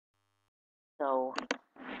So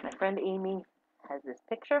my friend Amy has this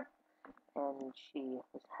picture, and she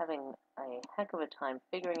was having a heck of a time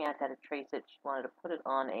figuring out how to trace it. She wanted to put it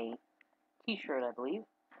on a t-shirt, I believe.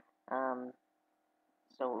 Um,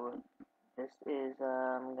 so this is,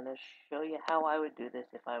 I'm going to show you how I would do this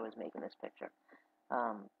if I was making this picture.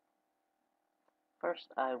 First,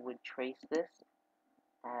 I would trace this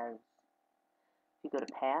as, if you go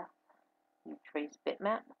to Path, you trace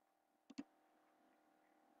bitmap.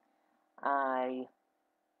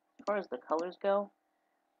 As far as the colors go,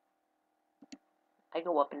 I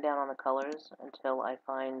go up and down on the colors until I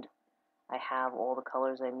find I have all the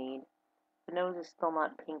colors I need. The nose is still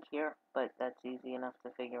not pink here, but that's easy enough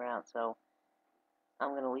to figure out, so I'm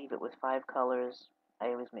going to leave it with 5 colors. I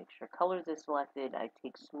always make sure colors is selected. I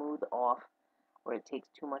take smooth off where it takes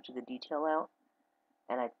too much of the detail out,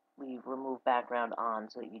 and I leave remove background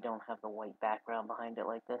on so that you don't have the white background behind it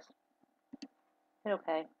like this. Hit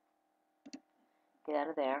OK. Get out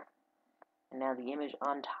of there. And now the image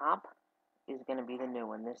on top is going to be the new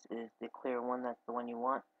one. This is the clear one. That's the one you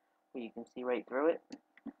want, where you can see right through it.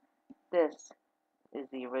 This is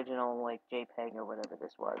the original, like, JPEG or whatever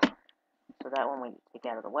this was. So that one we take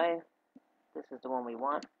out of the way. This is the one we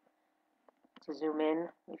want. To zoom in,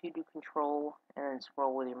 if you do Control and then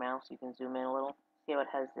scroll with your mouse, you can zoom in a little. See how it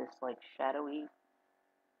has this, like, shadowy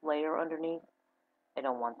layer underneath? I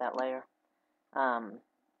don't want that layer.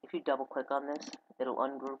 If you double click on this, it'll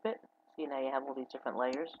ungroup it. See, now you have all these different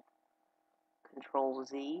layers. Control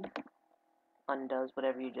Z undoes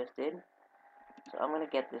whatever you just did. So I'm going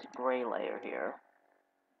to get this gray layer here,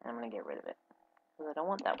 and I'm going to get rid of it, because I don't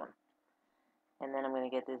want that one. And then I'm going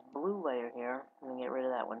to get this blue layer here, I'm going to get rid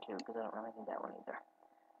of that one too, because I don't really need that one either.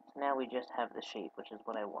 So now we just have the shape, which is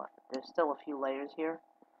what I want. There's still a few layers here,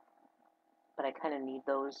 but I kind of need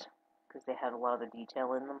those, because they have a lot of the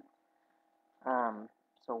detail in them.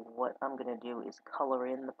 So what I'm going to do is color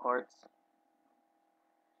in the parts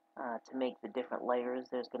to make the different layers.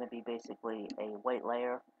 There's going to be basically a white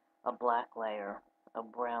layer, a black layer, a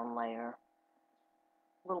brown layer,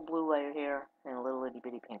 a little blue layer here, and a little itty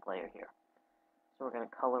bitty pink layer here. So we're going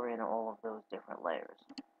to color in all of those different layers.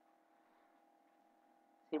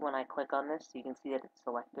 See, when I click on this, you can see that it's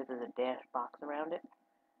selected. There's a dash box around it.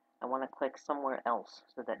 I want to click somewhere else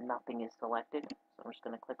so that nothing is selected. So I'm just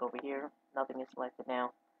going to click over here. Nothing is selected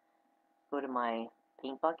now. Go to my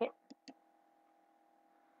paint bucket.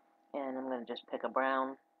 And I'm going to just pick a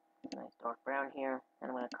brown, a nice dark brown here, and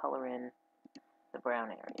I'm going to color in the brown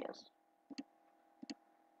areas.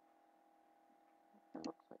 It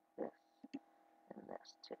looks like this and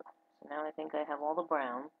this too. So now I think I have all the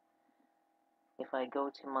brown. If I go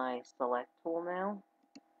to my select tool now,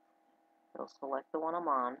 it'll select the one I'm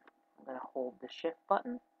on. I'm going to hold the shift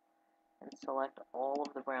button and select all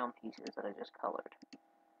of the brown pieces that I just colored.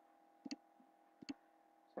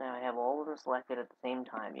 So now I have all of them selected at the same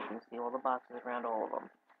time. You can see all the boxes around all of them.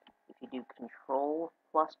 If you do Control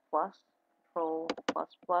plus plus, Control plus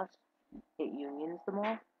plus, it unions them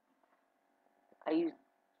all. I use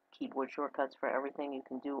keyboard shortcuts for everything. You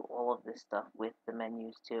can do all of this stuff with the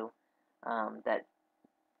menus too.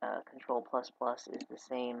 Control plus plus is the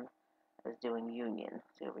same as doing union.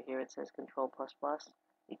 See over here it says Control plus plus.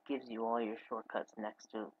 It gives you all your shortcuts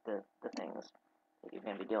next to the things that you're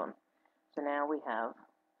going to be doing. So now we have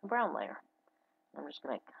a brown layer. I'm just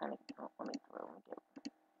going to kind of, let me throw and get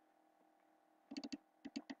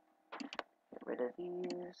rid of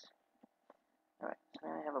these. Alright, so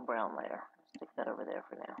now I have a brown layer. I'll stick that over there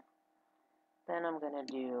for now. Then I'm going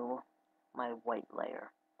to do my white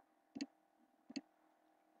layer.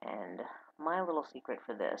 And my little secret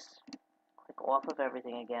for this, click off of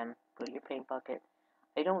everything again, go to your paint bucket.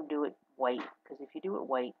 I don't do it white, because if you do it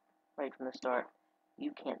white right from the start,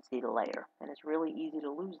 you can't see the layer, and it's really easy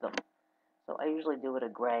to lose them. So I usually do it a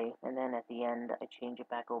gray, and then at the end I change it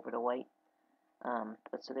back over to white.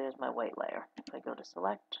 So there's my white layer. If I go to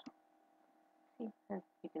select, see,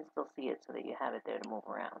 you can still see it so that you have it there to move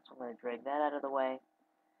around. So I'm going to drag that out of the way,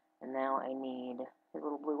 and now I need the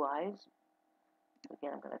little blue eyes. So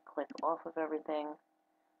again, I'm going to click off of everything.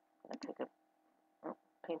 I'm going to pick a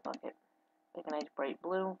paint bucket, pick a nice bright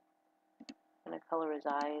blue. I'm going to color his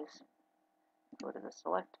eyes. Go to the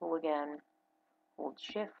select tool again, hold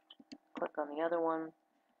shift, click on the other one,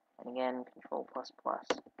 and again Control plus plus.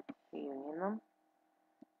 Reunion them.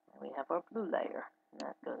 And we have our blue layer, and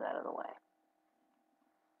that goes out of the way.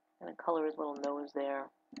 I'm going to color his little nose there.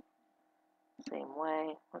 Same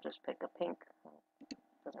way. I'll just pick a pink.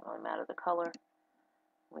 Doesn't really matter the color.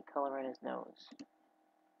 We color in his nose.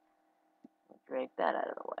 We drag that out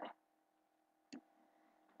of the way.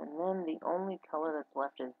 And then the only color that's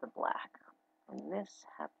left is the black. And this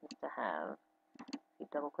happens to have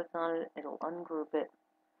double click on it, it'll ungroup it.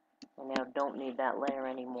 I now don't need that layer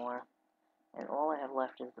anymore. And all I have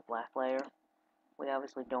left is the black layer. We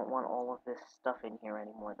obviously don't want all of this stuff in here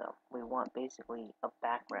anymore though. We want basically a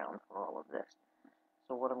background for all of this.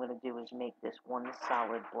 So what I'm going to do is make this one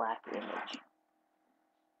solid black image.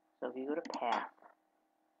 So if you go to Path,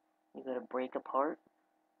 you go to Break Apart,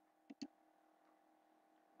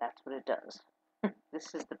 that's what it does.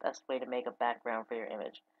 This is the best way to make a background for your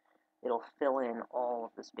image. It'll fill in all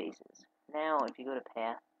of the spaces. Now if you go to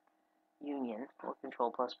Path, Union, or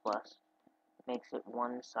Control++, it makes it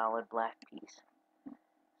one solid black piece.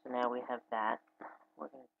 So now we have that. We're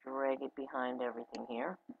going to drag it behind everything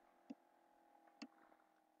here.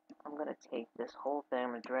 I'm going to take this whole thing, I'm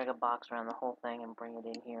going to drag a box around the whole thing and bring it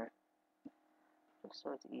in here, just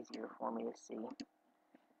so it's easier for me to see.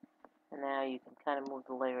 And now you can kind of move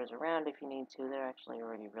the layers around if you need to. They're actually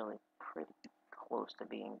already really pretty close to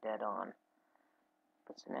being dead on.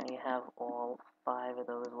 But so now you have all 5 of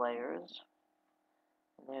those layers.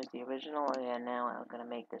 And there's the original, and now I'm going to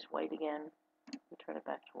make this white again. Turn it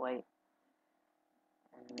back to white.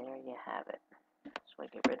 And there you have it. So I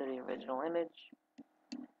get rid of the original image.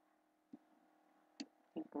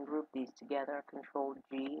 You can group these together. Control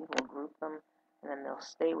G will group them, and then they'll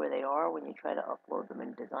stay where they are when you try to upload them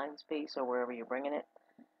in Design Space or wherever you're bringing it.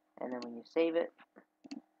 And then when you save it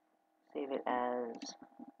as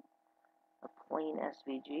a plain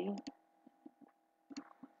SVG. And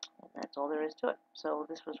that's all there is to it. So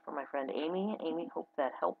this was for my friend Aimee. Aimee, hope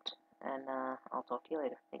that helped, and I'll talk to you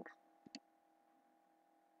later. Thanks.